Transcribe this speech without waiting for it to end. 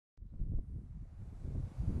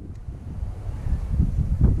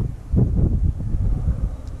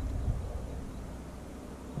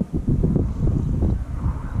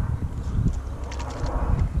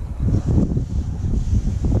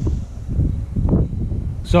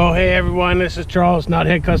So hey everyone, this is Charles,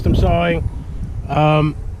 KnottHead Custom Sawing.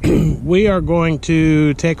 We are going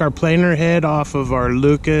to take our planer head off of our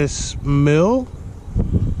Lucas mill.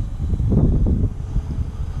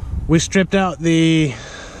 We stripped out the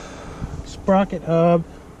Sprocket hub,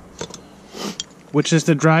 which is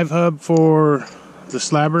the drive hub for the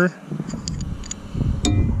Slabber.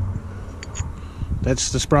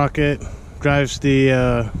 That's the sprocket, drives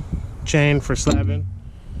the chain for slabbing.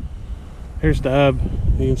 Here's the hub.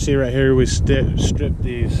 You can see right here we stripped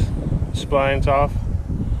these splines off.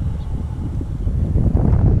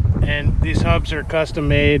 And these hubs are custom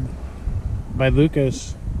made by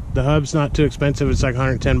Lucas. The hub's not too expensive, it's like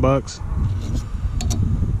 110 bucks.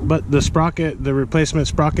 But the sprocket, the replacement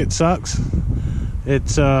sprocket sucks.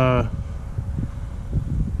 It's like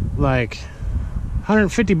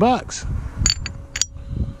 150 bucks.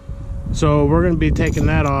 So we're gonna be taking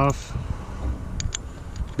that off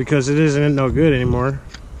because it isn't no good anymore.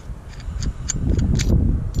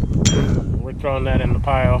 We're throwing that in the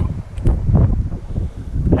pile.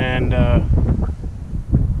 And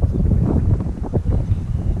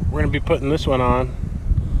we're gonna be putting this one on.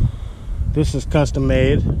 This is custom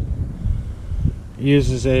made. It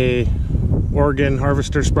uses a Oregon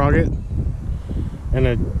harvester sprocket and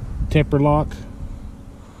a temper lock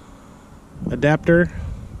adapter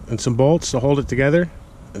and some bolts to hold it together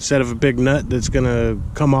instead of a big nut that's gonna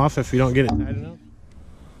come off if you don't get it tight enough.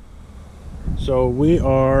 So we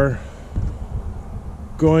are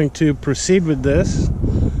going to proceed with this.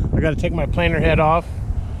 I got to take my planer head off.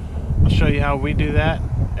 I'll show you how we do that.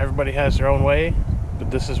 Everybody has their own way,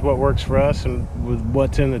 but this is what works for us and with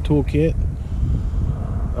what's in the toolkit.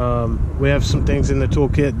 We have some things in the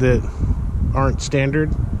toolkit that aren't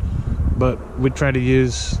standard, but we try to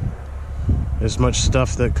use as much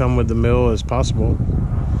stuff that come with the mill as possible.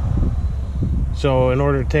 So in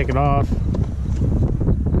order to take it off,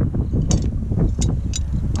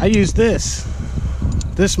 I use this.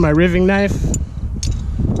 This is my riving knife.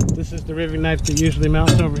 This is the riving knife that usually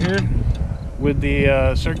mounts over here with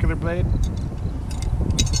the circular blade.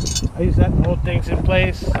 I use that to hold things in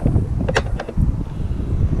place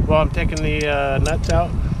while I'm taking the nuts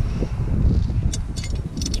out.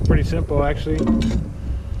 It's pretty simple actually.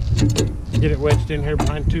 Get it wedged in here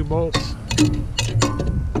behind two bolts.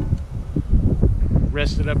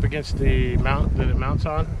 Rest it up against the mount that it mounts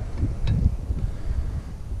on.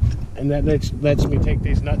 And that lets me take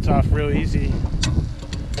these nuts off real easy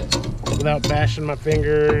without bashing my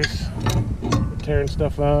fingers, tearing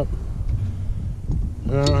stuff up.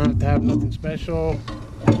 And I don't have to have nothing special.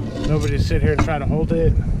 Nobody sit here and try to hold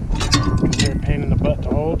it because they're a pain in the butt to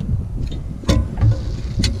hold.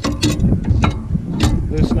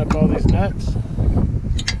 Loosen up all these nuts.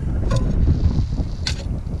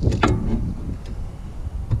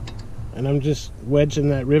 And I'm just wedging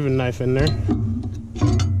that rivet knife in there.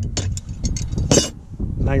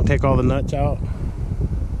 And I can take all the nuts out.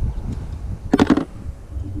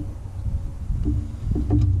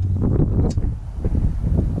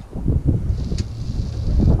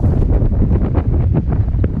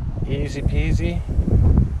 Easy peasy.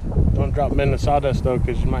 Don't drop them in the sawdust though,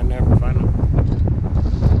 because you might never find them.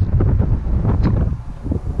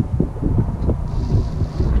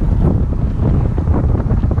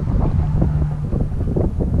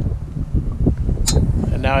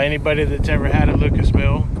 And now anybody that's ever had a Lucas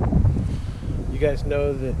mill, you guys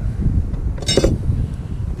know that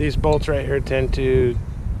these bolts right here tend to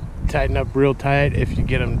tighten up real tight if you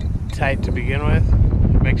get them tight to begin with.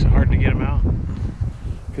 It makes it hard to get them out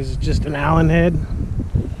because it's just an Allen head.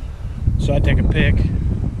 So I take a pick,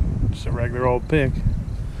 just a regular old pick,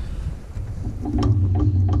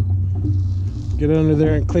 get under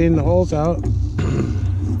there and clean the holes out.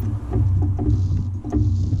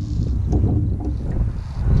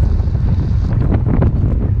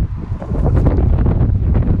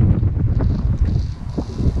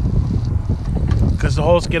 Because the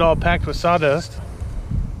holes get all packed with sawdust.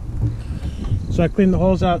 So I clean the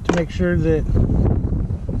holes out to make sure that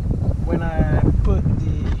when I put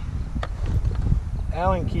the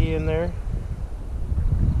Allen key in there,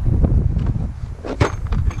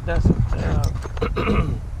 it doesn't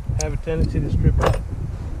have a tendency to strip out.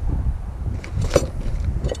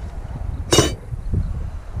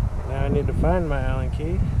 Now I need to find my Allen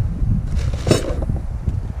key.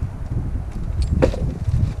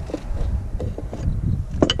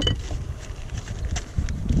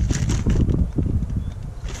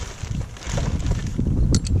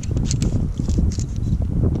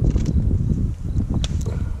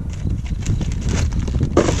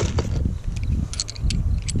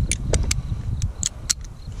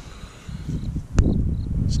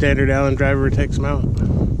 Standard Allen driver takes them out.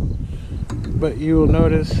 but you will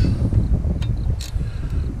notice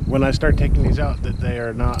when I start taking these out that they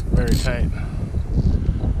are not very tight.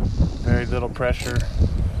 Very little pressure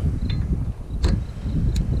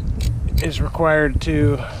is required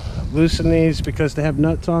to loosen these because they have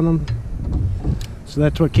nuts on them. So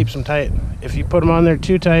that's what keeps them tight. If you put them on there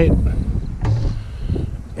too tight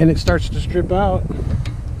and it starts to strip out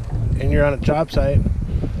and you're on a job site,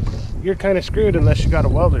 you're kind of screwed unless you got a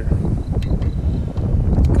welder.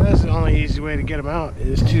 That's the only easy way to get them out,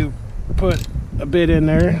 is to put a bit in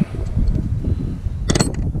there,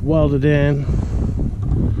 weld it in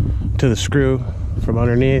to the screw from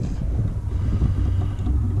underneath,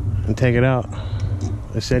 and take it out.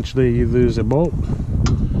 Essentially, you lose a bolt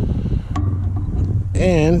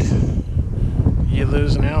and you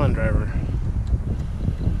lose an Allen driver.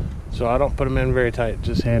 So I don't put them in very tight,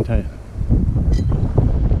 just hand tight.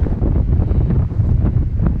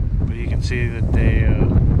 But you can see that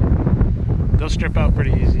they'll strip out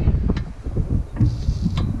pretty easy.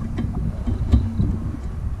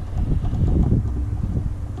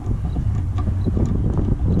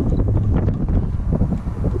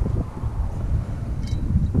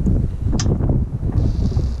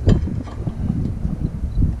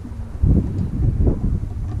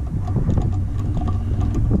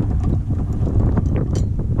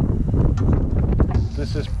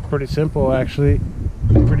 This is pretty simple, actually,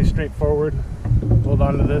 pretty straightforward. Hold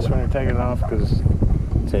on to this when you're taking it off because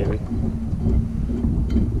it's heavy.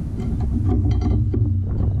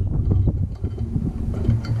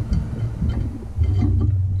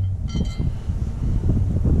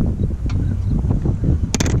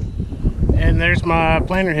 And there's my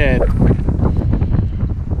planer head.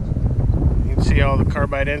 You can see all the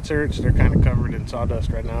carbide inserts. They're kind of covered in sawdust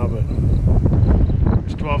right now, but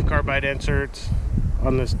there's 12 carbide inserts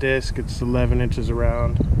on this disc. It's 11 inches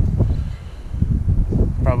around,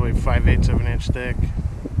 probably 5/8 of an inch thick,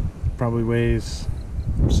 probably weighs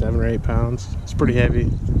 7 or 8 pounds. It's pretty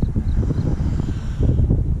heavy.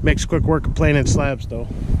 Makes quick work of planing slabs though.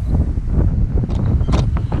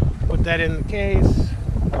 Put that in the case.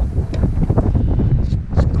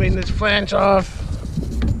 Just clean this flange off.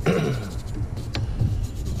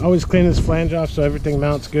 Always clean this flange off so everything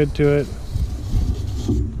mounts good to it.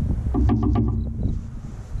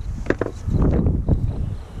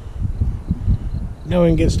 Now we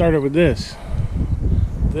can get started with this.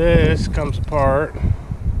 This comes apart.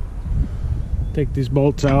 Take these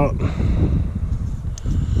bolts out.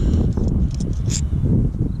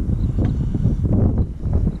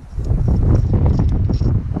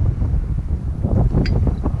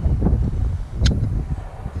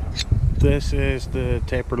 This is the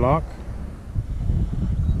taper lock.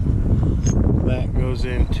 That goes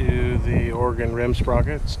into the Oregon rim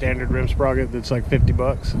sprocket, standard rim sprocket that's like 50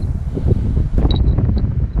 bucks.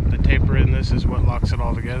 The taper in this is what locks it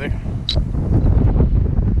all together.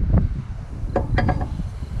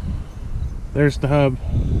 There's the hub.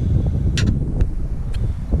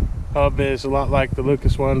 Hub is a lot like the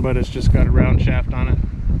Lucas one, but it's just got a round shaft on it.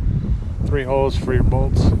 3 holes for your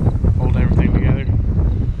bolts, hold everything together.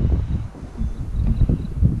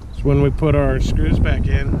 So when we put our screws back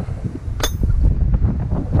in,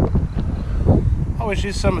 I always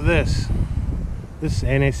use some of this. This is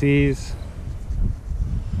NACs.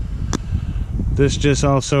 This just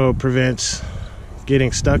also prevents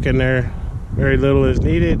getting stuck in there. Very little is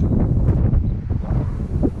needed.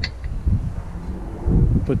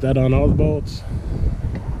 Put that on all the bolts.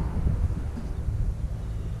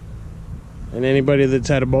 And anybody that's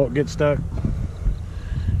had a bolt get stuck,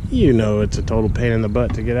 you know it's a total pain in the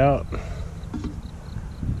butt to get out.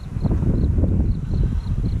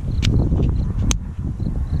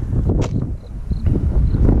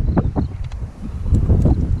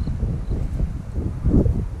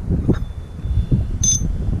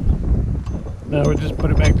 Now we just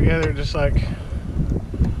put it back together just like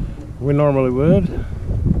we normally would.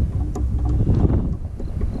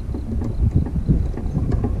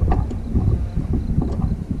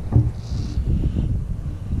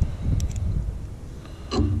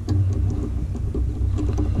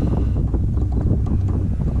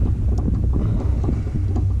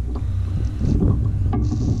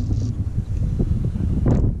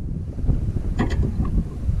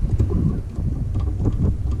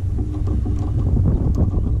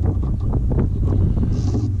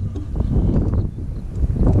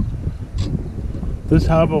 This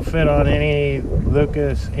hub will fit on any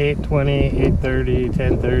Lucas 820, 830,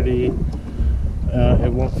 1030.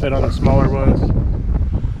 It won't fit on the smaller ones.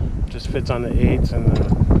 It just fits on the 8s and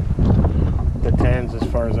the 10s as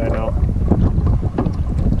far as I know.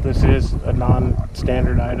 This is a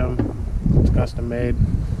non-standard item. It's custom made.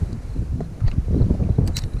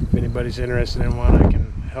 If anybody's interested in one, I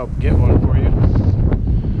can help get one for you.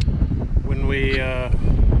 When we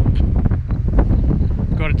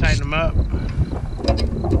go to tighten them up,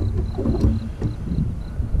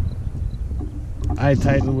 I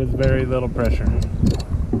tighten with very little pressure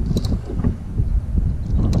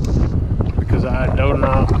because I do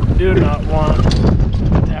not want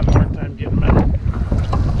to have a hard time getting them out.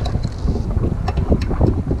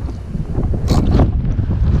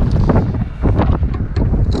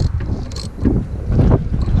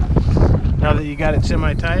 Now that you got it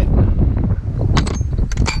semi-tight,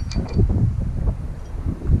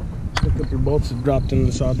 pick up your bolts that dropped in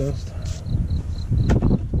the sawdust.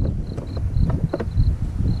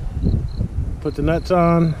 Put the nuts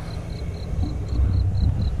on.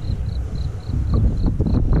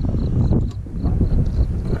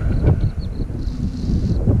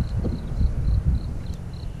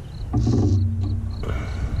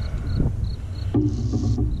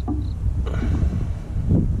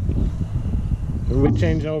 When we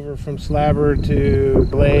change over from slabber to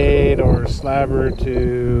blade or slabber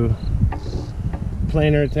to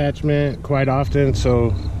planer attachment quite often,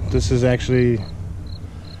 so this is actually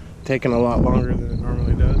taking a lot longer than it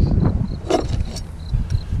normally does.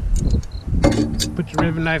 Put your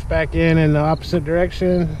rivet knife back in the opposite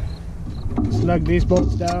direction. Snug these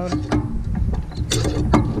bolts down.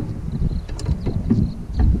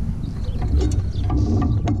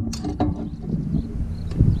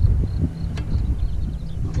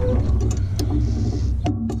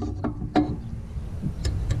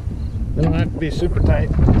 They don't have to be super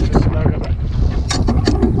tight, just snug them.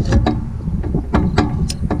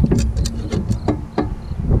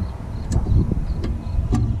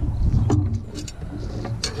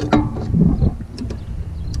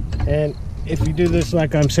 And if you do this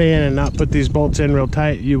like I'm saying and not put these bolts in real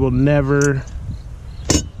tight, you will never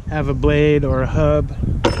have a blade or a hub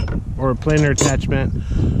or a planer attachment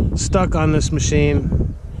stuck on this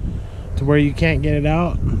machine to where you can't get it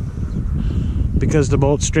out because the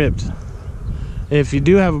bolt's stripped. If you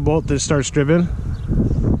do have a bolt that starts stripping,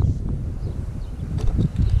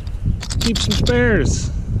 keep some spares.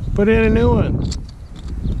 Put in a new one.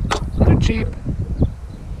 They're cheap.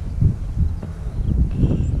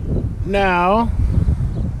 Now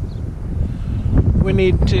we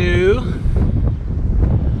need to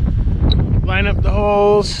line up the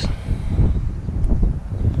holes.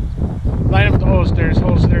 Line up the holes. There's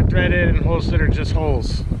holes that are threaded and holes that are just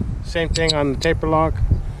holes. Same thing on the taper lock.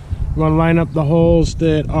 You want to line up the holes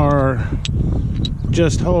that are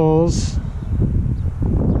just holes.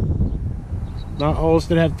 Not holes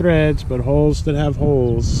that have threads, but holes that have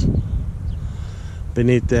holes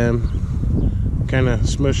beneath them. Kind of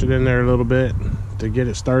smush it in there a little bit to get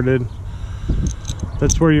it started.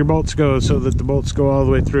 That's where your bolts go, so that the bolts go all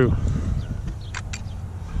the way through.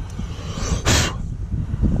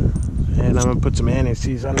 And I'm gonna put some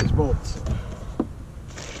anti-seize on these bolts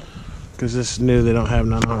because this is new, they don't have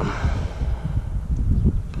none on them.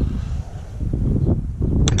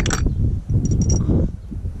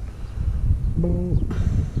 Boom.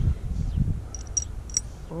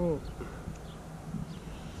 Oh.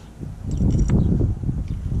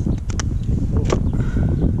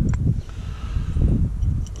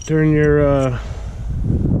 Turn your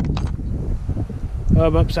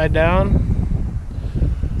hub upside down.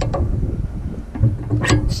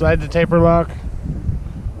 Slide the taper lock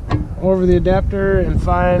over the adapter and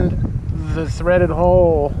find the threaded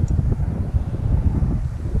hole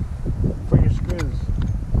for your screws.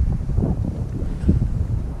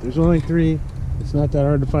 There's only 3. It's not that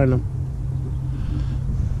hard to find them.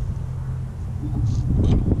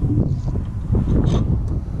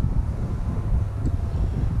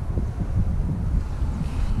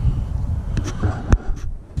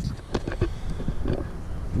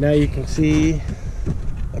 Now you can see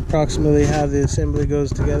approximately how the assembly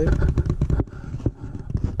goes together.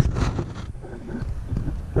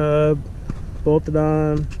 Hub, bolted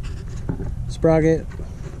on, sprocket,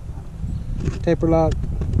 taper lock,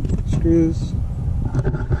 screws.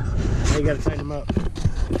 Now you gotta tighten them up.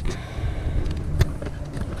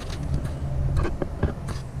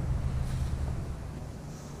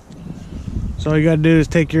 So all you gotta do is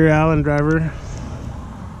take your Allen driver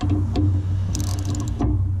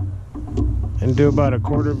and do about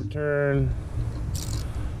 1/4 of a turn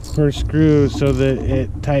per screw so that it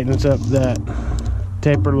tightens up that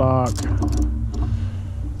taper lock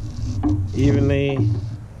evenly,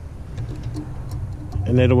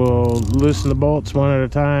 and it will loosen the bolts one at a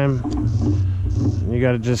time. You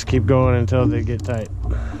got to just keep going until they get tight,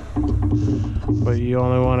 but you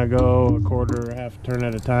only want to go 1/4 or 1/2 turn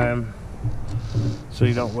at a time so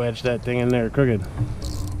you don't wedge that thing in there crooked.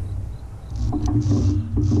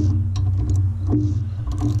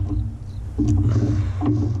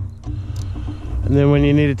 And then when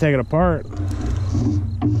you need to take it apart,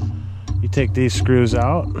 you take these screws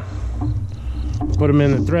out, put them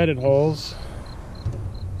in the threaded holes,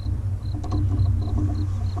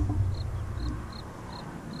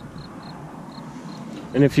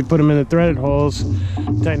 and if you put them in the threaded holes,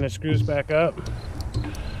 tighten the screws back up,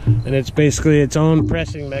 and it's basically its own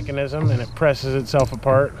pressing mechanism, and it presses itself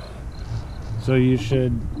apart. So you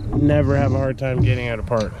should never have a hard time getting it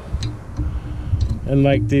apart. And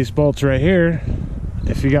like these bolts right here,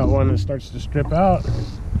 if you got one that starts to strip out,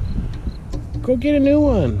 go get a new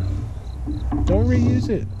one. Don't reuse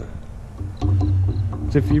it.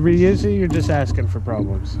 So if you reuse it, you're just asking for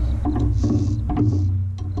problems.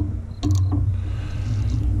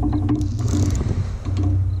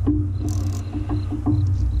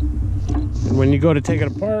 And when you go to take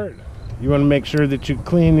it apart, you want to make sure that you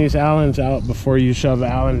clean these Allens out before you shove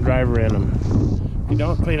an Allen driver in them. If you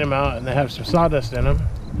don't clean them out and they have some sawdust in them,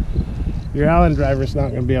 your Allen driver is not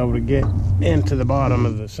going to be able to get into the bottom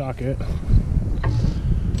of the socket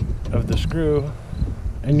of the screw,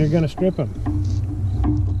 and you're going to strip them.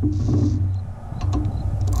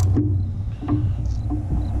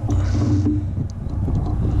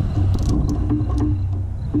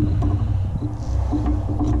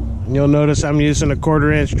 And you'll notice I'm using a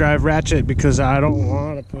 1/4 inch drive ratchet because I don't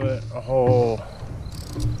want to put a whole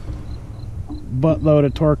buttload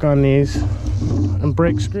of torque on these and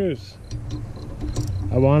break screws.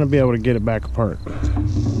 I want to be able to get it back apart.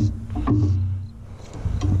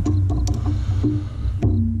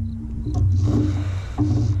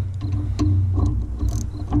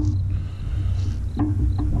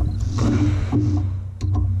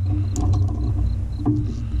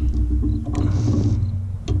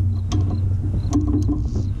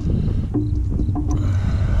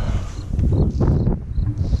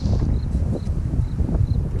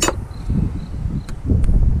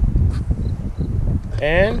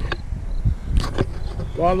 And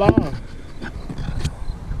voila,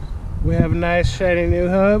 we have a nice shiny new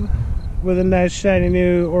hub with a nice shiny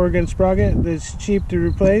new Oregon sprocket that's cheap to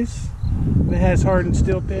replace. It has hardened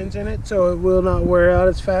steel pins in it, so it will not wear out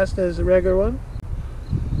as fast as the regular one.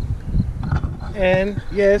 And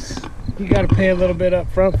yes, you got to pay a little bit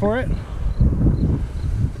up front for it,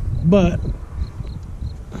 but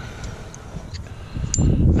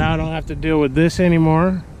now I don't have to deal with this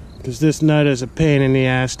anymore, because this nut is a pain in the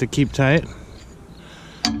ass to keep tight.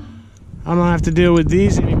 I don't have to deal with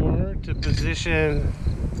these anymore to position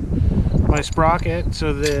my sprocket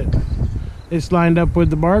so that it's lined up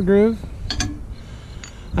with the bar groove.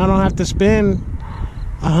 I don't have to spend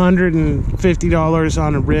 $150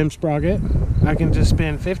 on a rim sprocket. I can just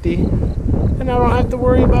spend $50, and I don't have to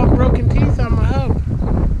worry about broken teeth on my hub.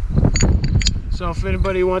 So if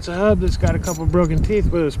anybody wants a hub that's got a couple broken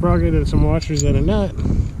teeth with a sprocket and some washers and a nut,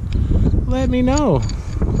 let me know,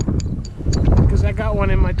 because I got one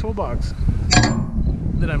in my toolbox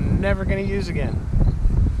that I'm never going to use again.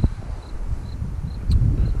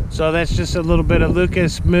 So that's just a little bit of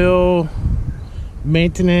Lucas Mill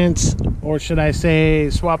maintenance, or should I say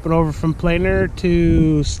swapping over from planer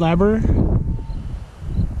to slabber.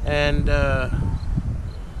 And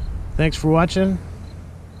thanks for watching.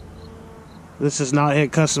 This is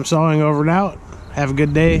KnottHead Custom Sawing over and out. Have a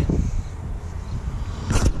good day.